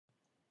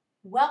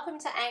Welcome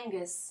to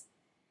Angus.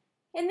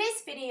 In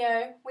this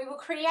video, we will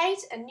create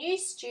a new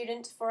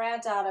student for our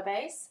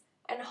database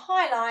and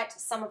highlight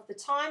some of the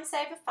time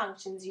saver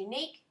functions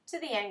unique to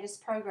the Angus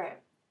program.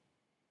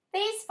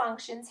 These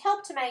functions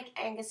help to make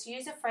Angus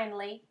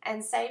user-friendly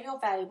and save your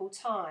valuable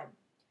time.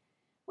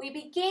 We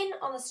begin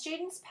on the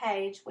student's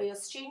page where your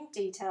student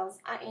details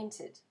are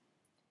entered.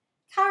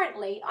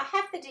 Currently, I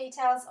have the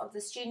details of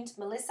the student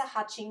Melissa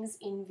Hutchings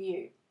in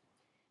view.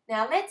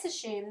 Now let's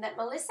assume that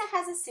Melissa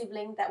has a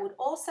sibling that would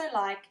also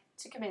like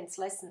to commence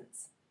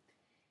lessons.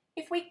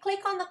 If we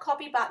click on the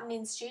copy button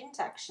in Student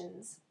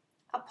Actions,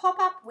 a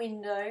pop-up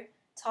window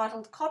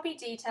titled Copy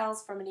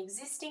Details from an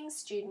Existing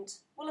Student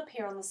will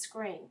appear on the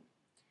screen.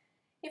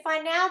 If I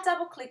now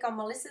double-click on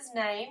Melissa's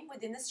name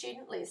within the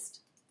student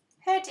list,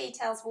 her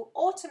details will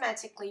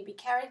automatically be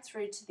carried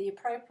through to the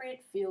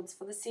appropriate fields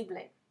for the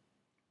sibling.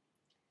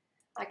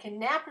 I can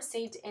now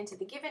proceed to enter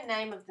the given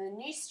name of the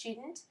new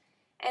student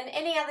and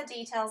any other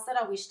details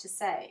that I wish to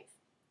save.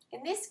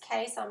 In this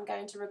case, I'm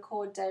going to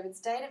record David's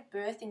date of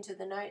birth into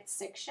the notes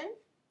section.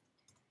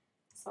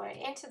 So I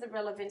enter the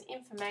relevant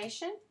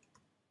information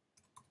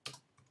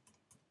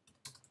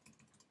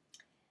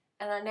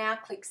and I now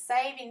click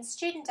Save in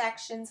Student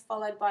Actions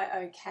followed by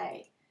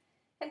OK.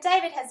 And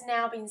David has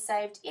now been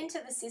saved into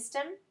the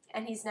system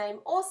and his name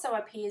also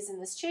appears in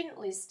the student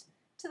list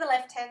to the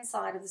left-hand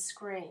side of the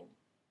screen.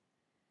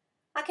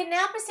 I can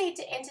now proceed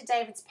to enter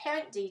David's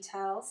parent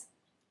details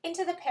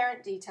into the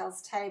Parent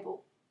Details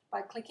table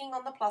by clicking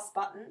on the plus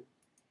button,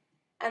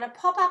 and a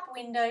pop-up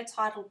window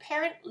titled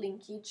Parent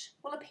Linkage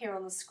will appear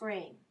on the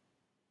screen.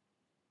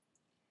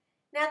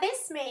 Now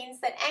this means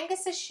that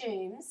Angus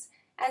assumes,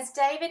 as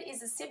David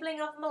is a sibling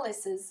of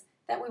Melissa's,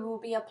 that we will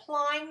be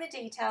applying the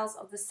details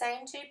of the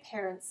same two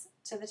parents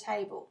to the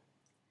table.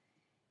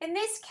 In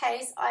this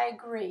case, I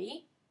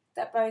agree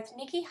that both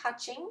Nikki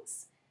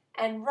Hutchings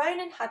and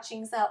Ronan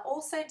Hutchings are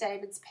also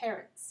David's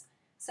parents.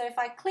 So if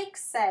I click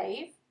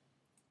Save,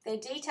 their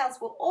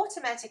details will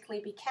automatically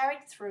be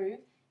carried through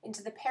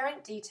into the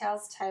Parent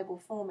Details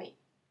table for me.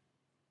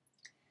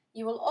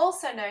 You will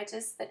also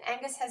notice that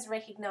Angus has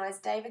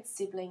recognised David's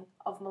sibling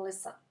of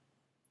Melissa.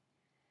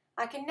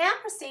 I can now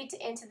proceed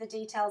to enter the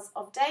details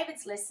of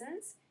David's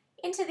lessons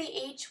into the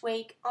Each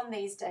Week on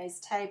These Days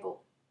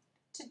table.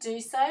 To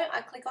do so,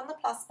 I click on the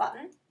plus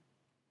button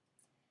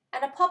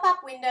and a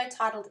pop-up window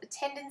titled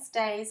Attendance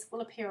Days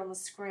will appear on the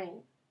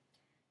screen.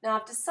 Now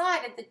I've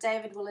decided that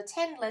David will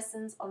attend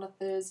lessons on a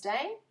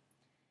Thursday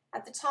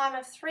at the time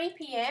of 3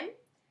 p.m.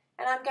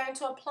 and I'm going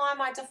to apply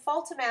my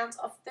default amount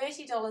of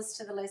 $30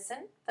 to the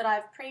lesson that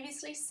I've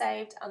previously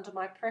saved under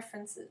my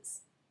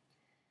preferences.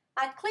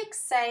 I click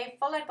Save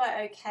followed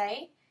by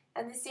OK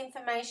and this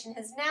information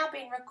has now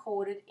been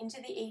recorded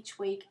into the Each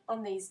Week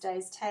on These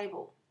Days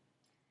table.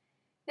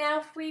 Now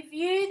if we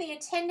view the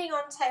Attending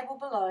On table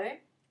below,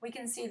 we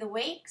can see the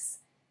weeks,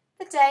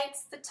 the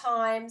dates, the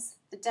times,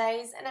 the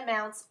days and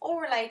amounts all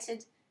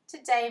related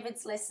to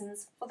David's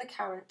lessons for the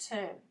current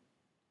term.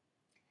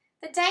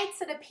 The dates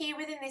that appear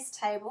within this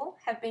table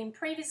have been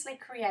previously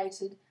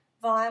created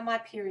via my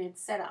period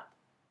setup.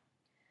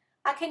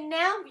 I can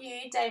now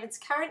view David's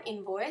current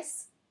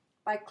invoice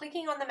by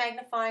clicking on the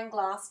magnifying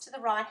glass to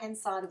the right hand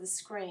side of the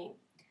screen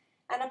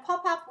and a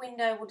pop-up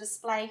window will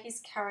display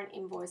his current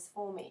invoice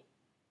for me.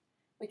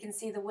 We can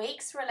see the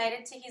weeks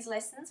related to his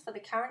lessons for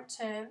the current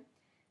term,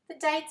 the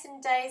dates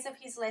and days of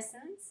his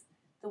lessons,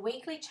 the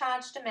weekly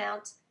charged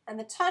amount, and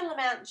the total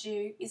amount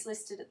due is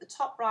listed at the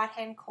top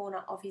right-hand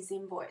corner of his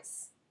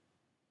invoice.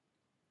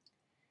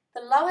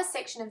 The lower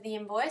section of the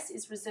invoice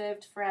is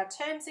reserved for our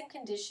terms and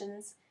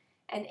conditions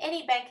and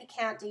any bank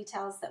account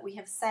details that we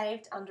have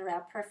saved under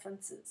our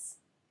preferences.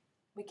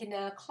 We can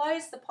now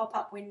close the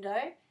pop-up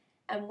window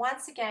and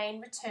once again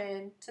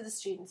return to the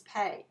student's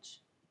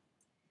page.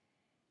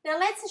 Now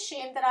let's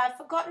assume that I've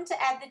forgotten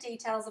to add the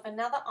details of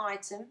another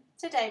item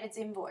to David's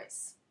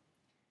invoice.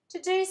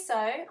 To do so,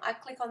 I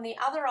click on the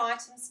Other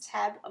Items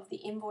tab of the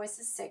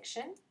Invoices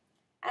section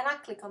and I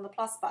click on the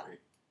plus button.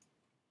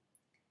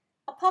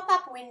 A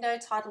pop-up window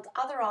titled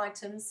Other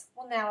Items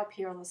will now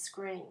appear on the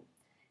screen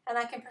and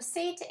I can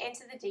proceed to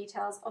enter the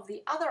details of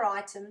the other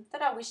item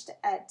that I wish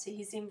to add to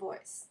his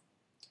invoice.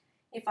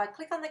 If I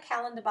click on the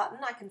calendar button,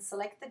 I can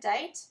select the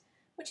date,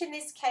 which in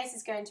this case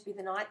is going to be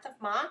the 9th of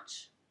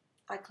March.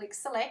 I click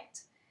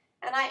Select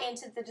and I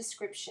enter the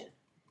description.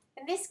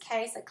 In this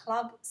case, a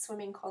club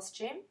swimming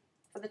costume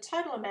for the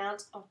total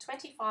amount of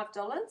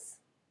 $25.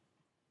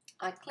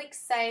 I click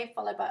Save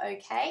followed by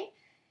OK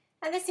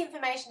and this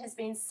information has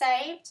been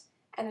saved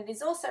and it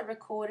is also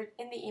recorded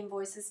in the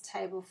Invoices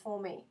table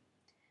for me.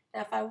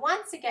 Now if I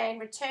once again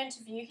return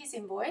to view his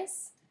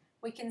invoice,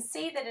 we can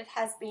see that it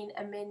has been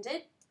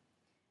amended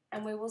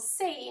and we will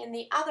see in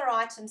the Other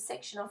Items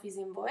section of his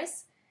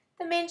invoice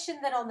the mention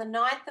that on the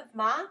 9th of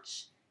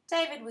March,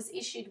 David was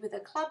issued with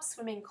a club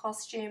swimming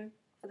costume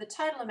for the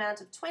total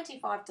amount of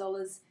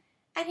 $25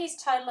 and his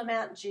total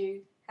amount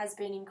due has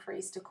been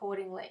increased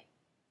accordingly.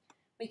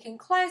 We can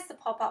close the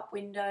pop-up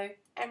window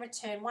and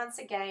return once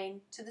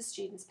again to the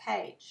student's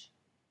page.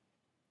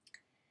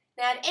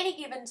 Now at any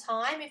given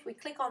time, if we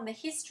click on the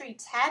History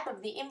tab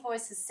of the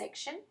Invoices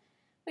section,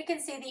 we can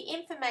see the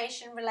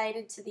information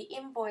related to the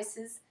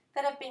invoices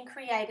that have been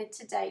created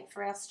to date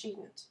for our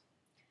student.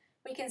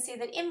 We can see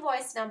that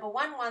invoice number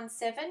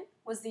 117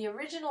 was the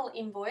original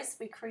invoice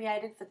we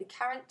created for the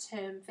current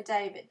term for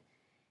David,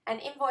 and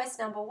invoice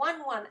number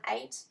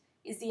 118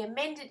 is the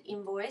amended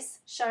invoice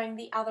showing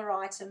the other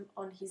item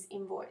on his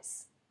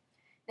invoice.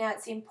 Now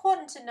it's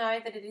important to know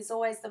that it is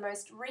always the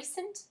most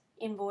recent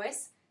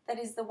invoice that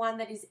is the one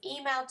that is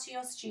emailed to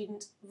your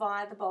student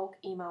via the bulk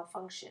email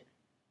function.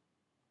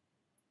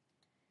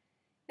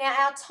 Now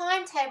our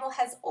timetable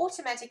has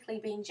automatically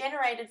been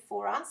generated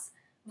for us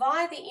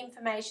via the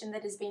information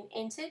that has been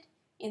entered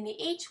in the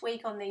Each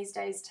Week on These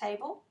Days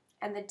table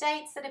and the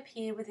dates that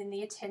appear within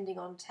the Attending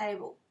On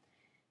table.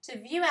 To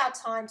view our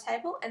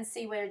timetable and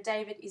see where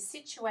David is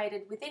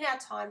situated within our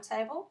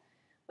timetable,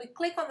 we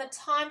click on the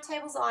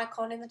Timetables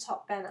icon in the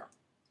top banner,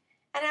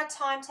 and our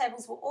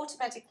timetables will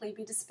automatically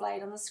be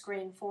displayed on the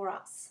screen for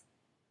us.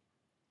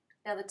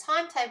 Now the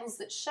timetables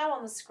that show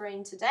on the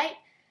screen to date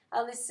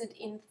are listed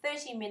in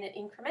 30-minute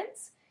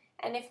increments,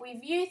 and if we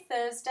view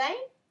Thursday,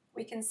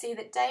 we can see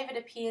that David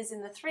appears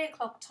in the 3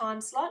 o'clock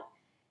time slot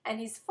and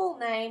his full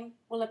name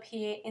will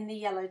appear in the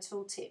yellow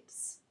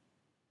tooltips.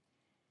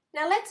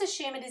 Now let's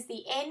assume it is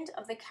the end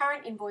of the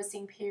current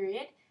invoicing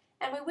period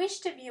and we wish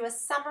to view a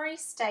summary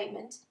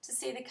statement to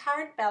see the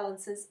current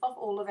balances of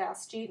all of our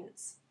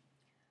students.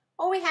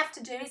 All we have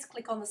to do is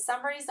click on the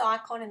Summaries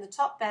icon in the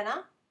top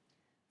banner,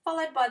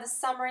 followed by the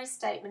Summary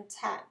Statement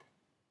tab.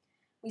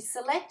 We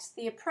select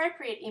the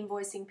appropriate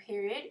invoicing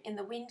period in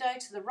the window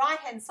to the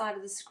right-hand side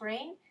of the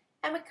screen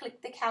and we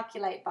click the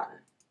Calculate button.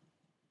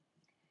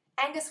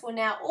 Angus will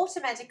now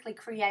automatically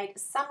create a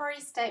summary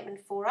statement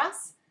for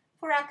us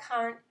for our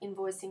current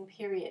invoicing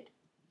period.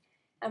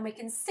 And we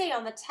can see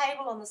on the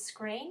table on the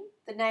screen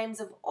the names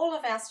of all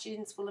of our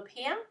students will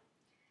appear,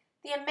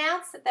 the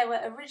amounts that they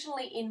were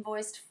originally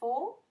invoiced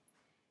for,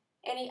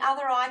 any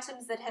other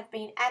items that have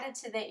been added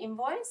to their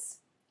invoice,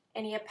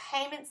 any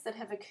payments that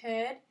have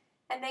occurred,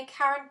 and their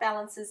current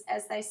balances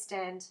as they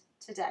stand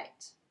to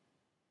date.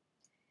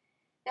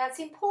 Now it's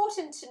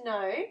important to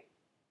know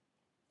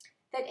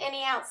that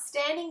any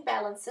outstanding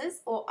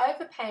balances or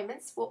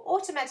overpayments will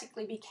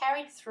automatically be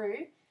carried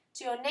through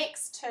to your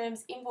next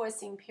term's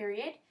invoicing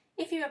period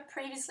if you have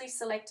previously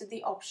selected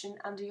the option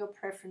under your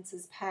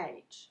Preferences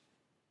page.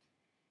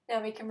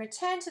 Now we can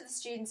return to the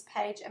Students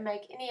page and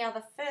make any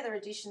other further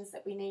additions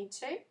that we need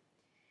to.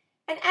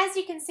 And as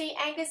you can see,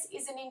 Angus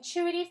is an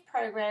intuitive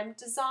program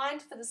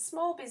designed for the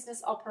small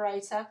business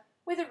operator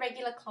with a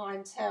regular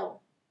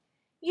clientele.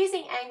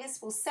 Using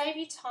Angus will save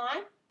you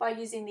time by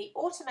using the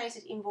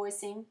automated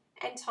invoicing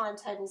and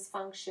timetables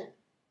function.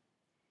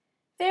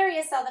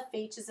 Various other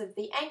features of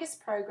the Angus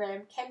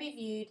program can be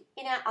viewed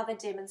in our other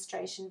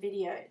demonstration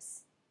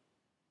videos.